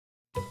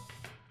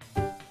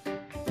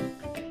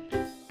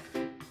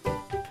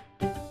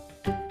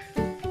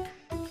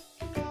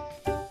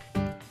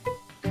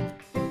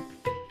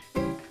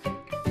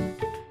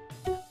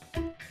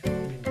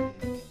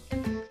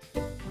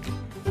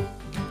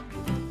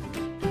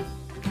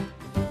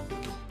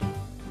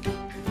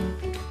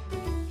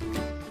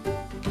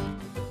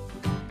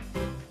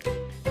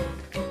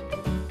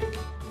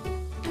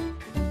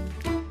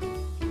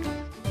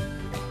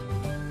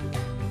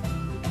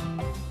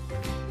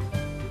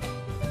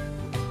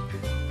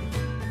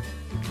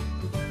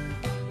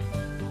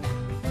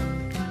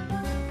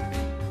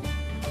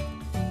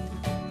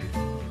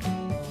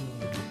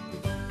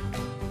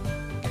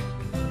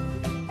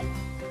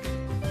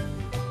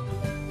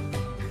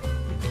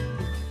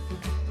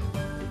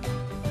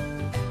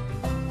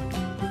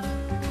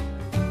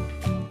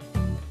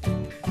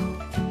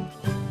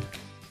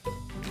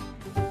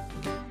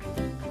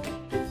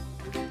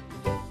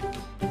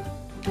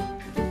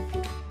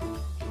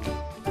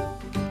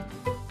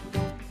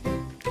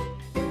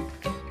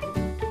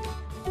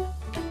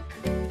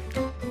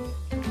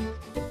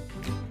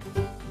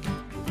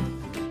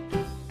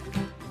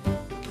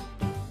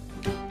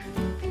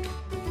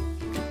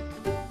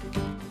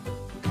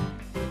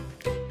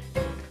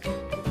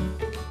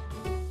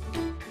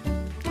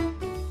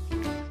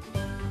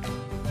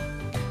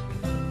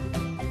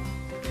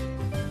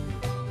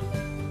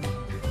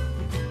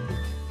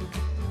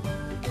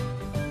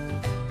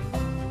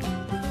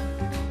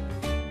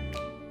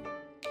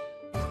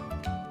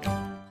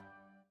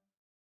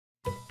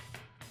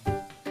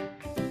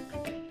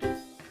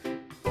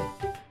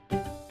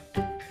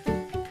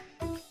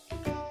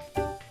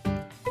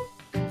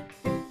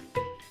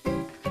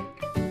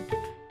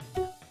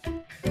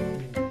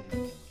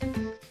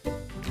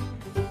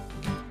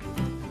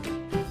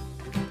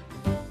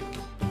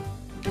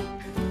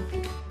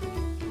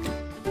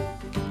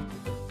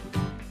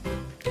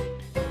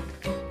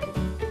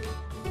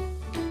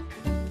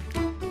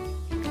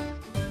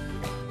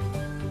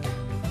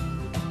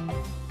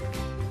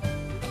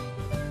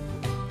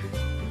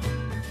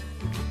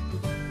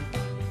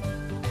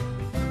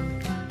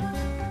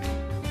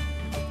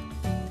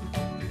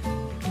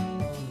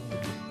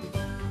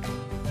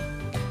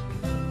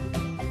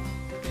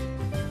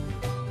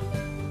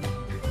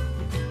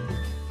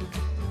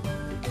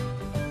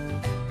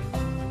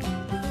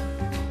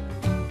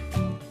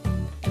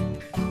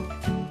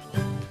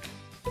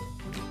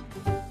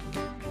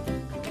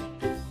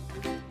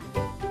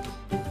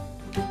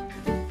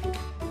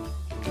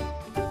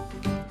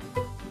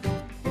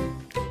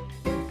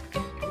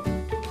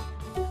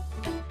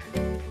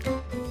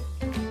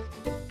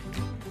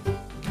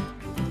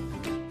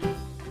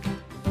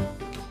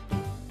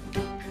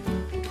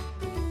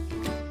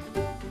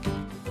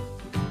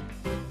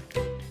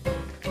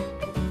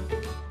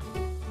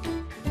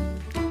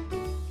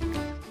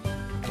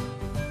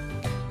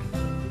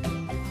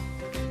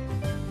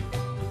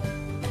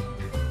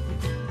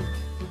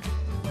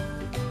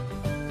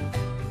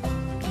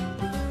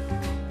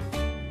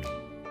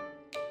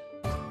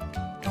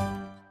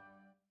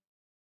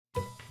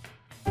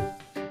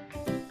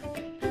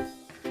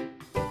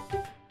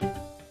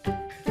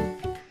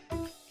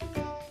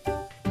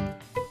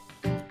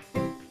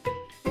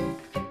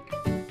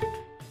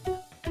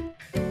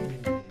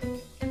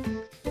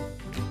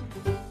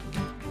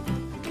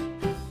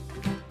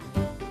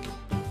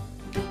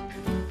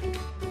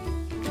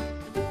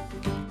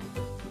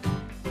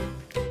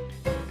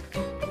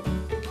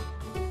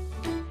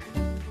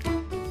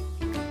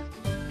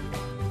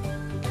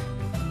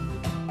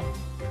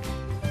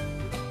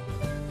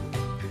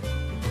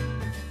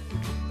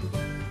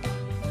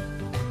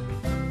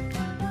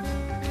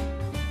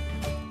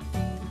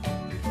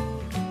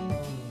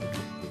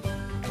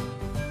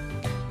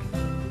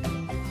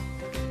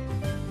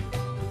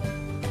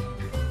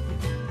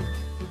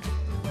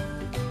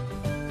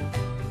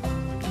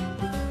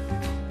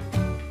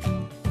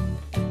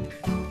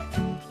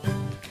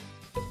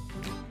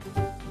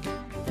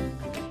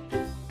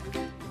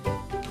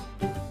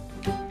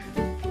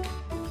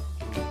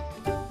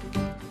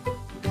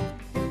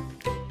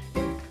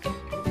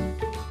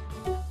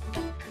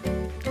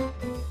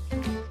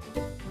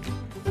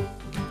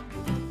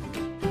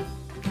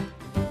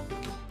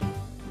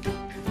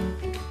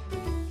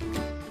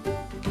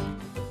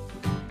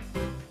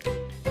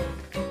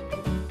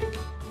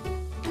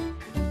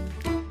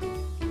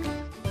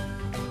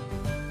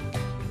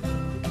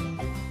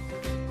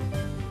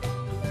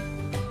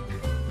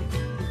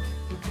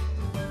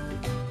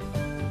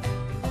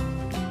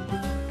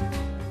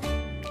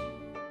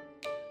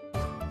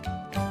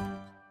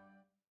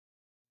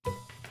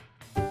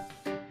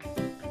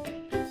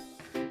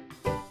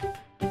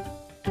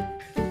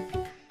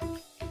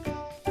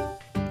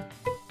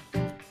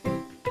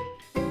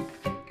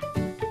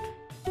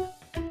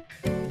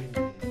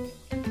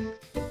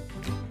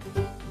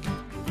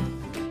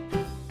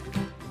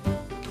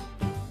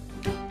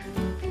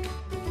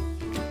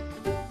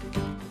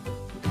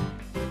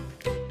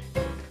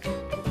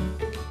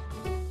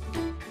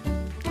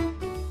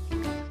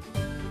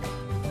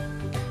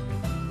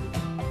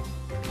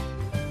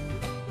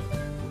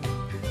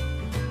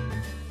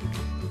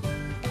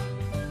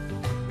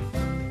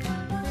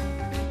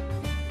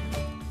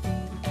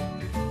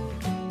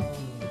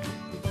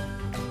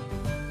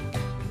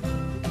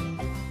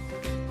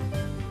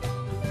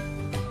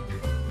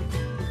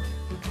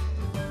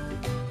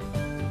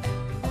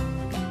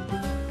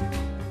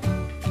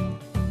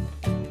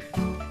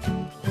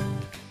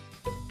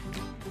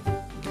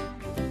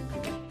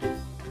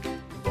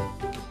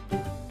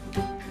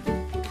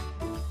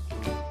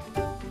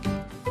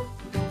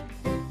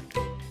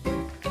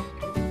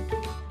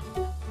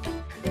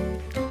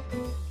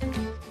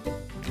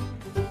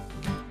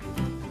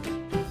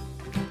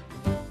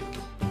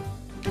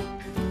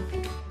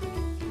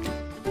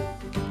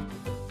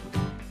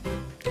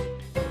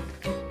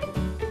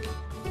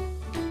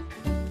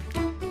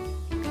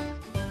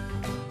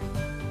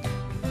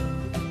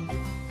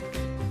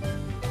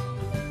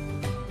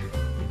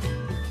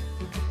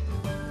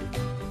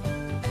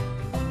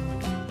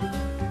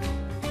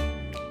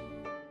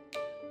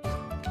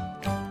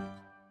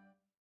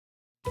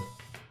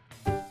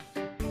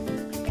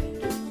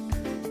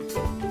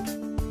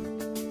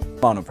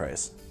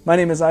Monoprice. My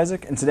name is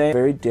Isaac, and today I'm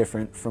very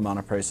different from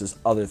Monoprice's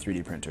other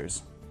 3D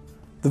printers.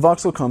 The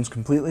Voxel comes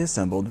completely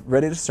assembled,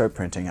 ready to start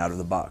printing out of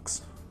the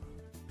box.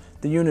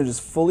 The unit is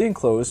fully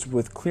enclosed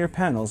with clear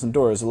panels and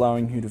doors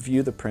allowing you to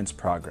view the print's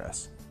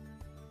progress.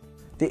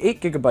 The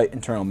 8GB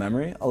internal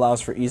memory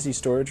allows for easy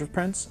storage of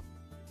prints,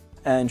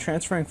 and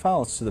transferring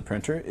files to the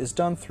printer is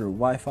done through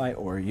Wi-Fi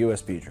or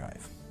USB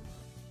drive.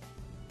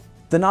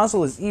 The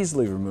nozzle is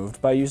easily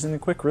removed by using the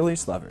quick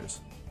release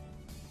levers.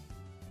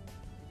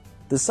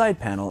 The side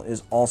panel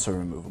is also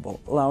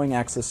removable, allowing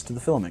access to the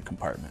filament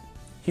compartment.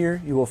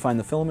 Here you will find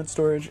the filament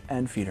storage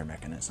and feeder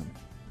mechanism.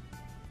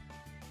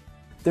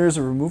 There is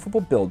a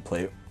removable build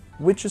plate,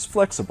 which is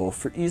flexible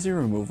for easy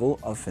removal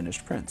of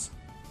finished prints.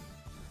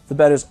 The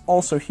bed is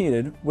also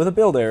heated with a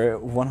build area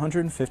of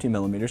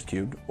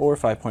 150mm³ or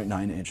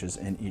 5.9 inches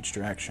in each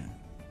direction.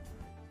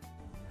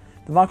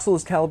 The Voxel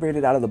is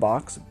calibrated out of the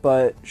box,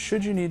 but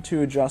should you need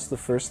to adjust the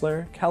first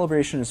layer,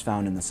 calibration is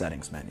found in the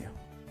settings menu.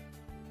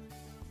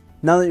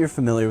 Now that you're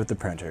familiar with the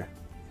printer,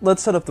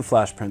 let's set up the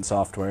flash print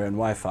software and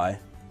Wi-Fi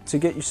to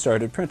get you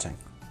started printing.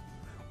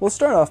 We'll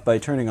start off by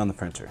turning on the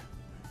printer.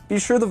 Be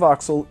sure the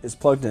Voxel is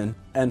plugged in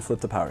and flip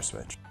the power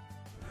switch.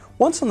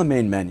 Once on the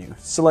main menu,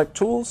 select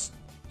Tools,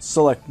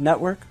 select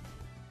Network,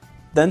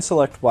 then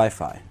select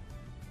Wi-Fi.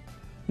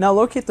 Now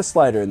locate the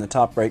slider in the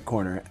top right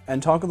corner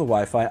and toggle the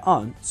Wi-Fi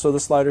on so the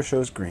slider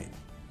shows green.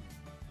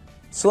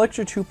 Select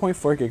your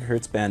 2.4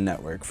 GHz band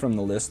network from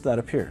the list that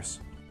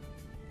appears.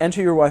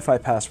 Enter your Wi-Fi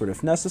password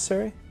if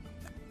necessary,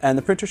 and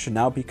the printer should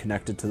now be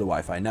connected to the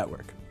Wi-Fi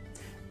network.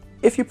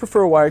 If you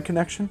prefer a wired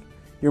connection,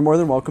 you're more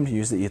than welcome to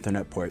use the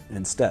Ethernet port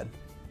instead.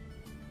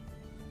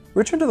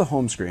 Return to the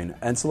home screen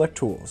and select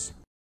Tools.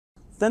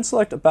 Then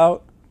select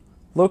About,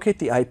 locate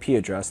the IP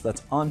address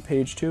that's on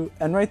page 2,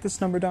 and write this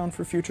number down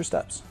for future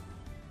steps.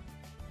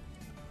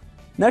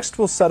 Next,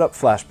 we'll set up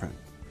FlashPrint.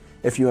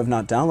 If you have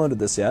not downloaded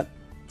this yet,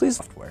 please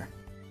software.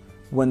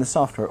 When the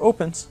software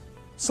opens,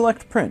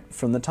 select Print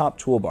from the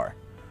top toolbar.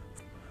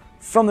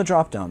 From the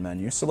drop-down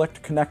menu,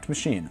 select Connect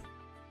Machine.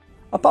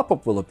 A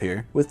pop-up will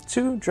appear with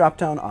two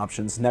drop-down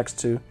options next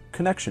to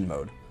Connection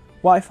Mode,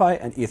 Wi-Fi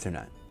and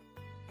Ethernet.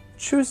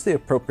 Choose the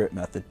appropriate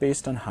method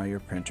based on how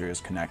your printer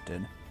is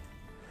connected.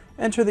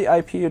 Enter the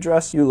IP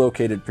address you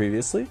located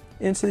previously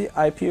into the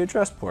IP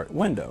address port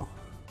window.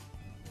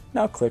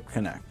 Now click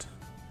Connect.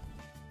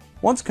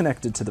 Once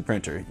connected to the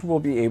printer, you will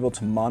be able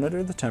to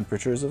monitor the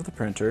temperatures of the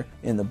printer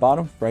in the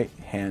bottom right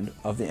hand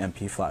of the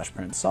MP Flash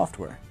Print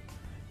software.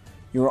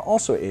 You are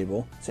also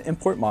able to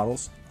import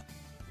models,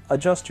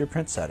 adjust your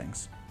print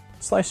settings,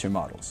 slice your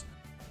models,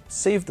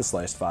 save the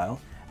sliced file,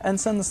 and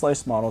send the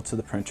sliced model to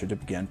the printer to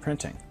begin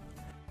printing.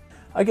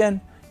 Again,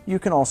 you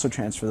can also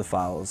transfer the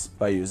files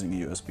by using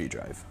a USB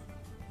drive.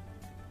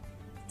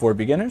 For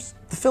beginners,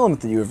 the filament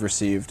that you have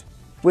received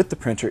with the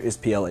printer is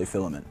PLA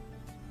filament.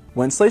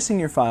 When slicing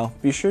your file,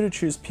 be sure to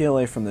choose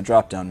PLA from the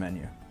drop-down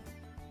menu.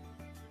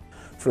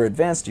 For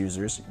advanced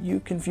users, you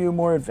can view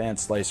more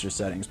advanced slicer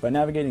settings by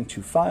navigating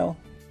to File,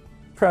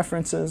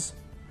 Preferences,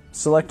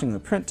 selecting the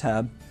Print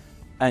tab,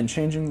 and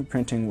changing the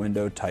printing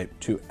window type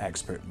to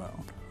Expert mode.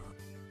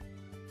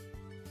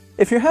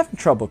 If you're having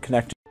trouble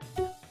connecting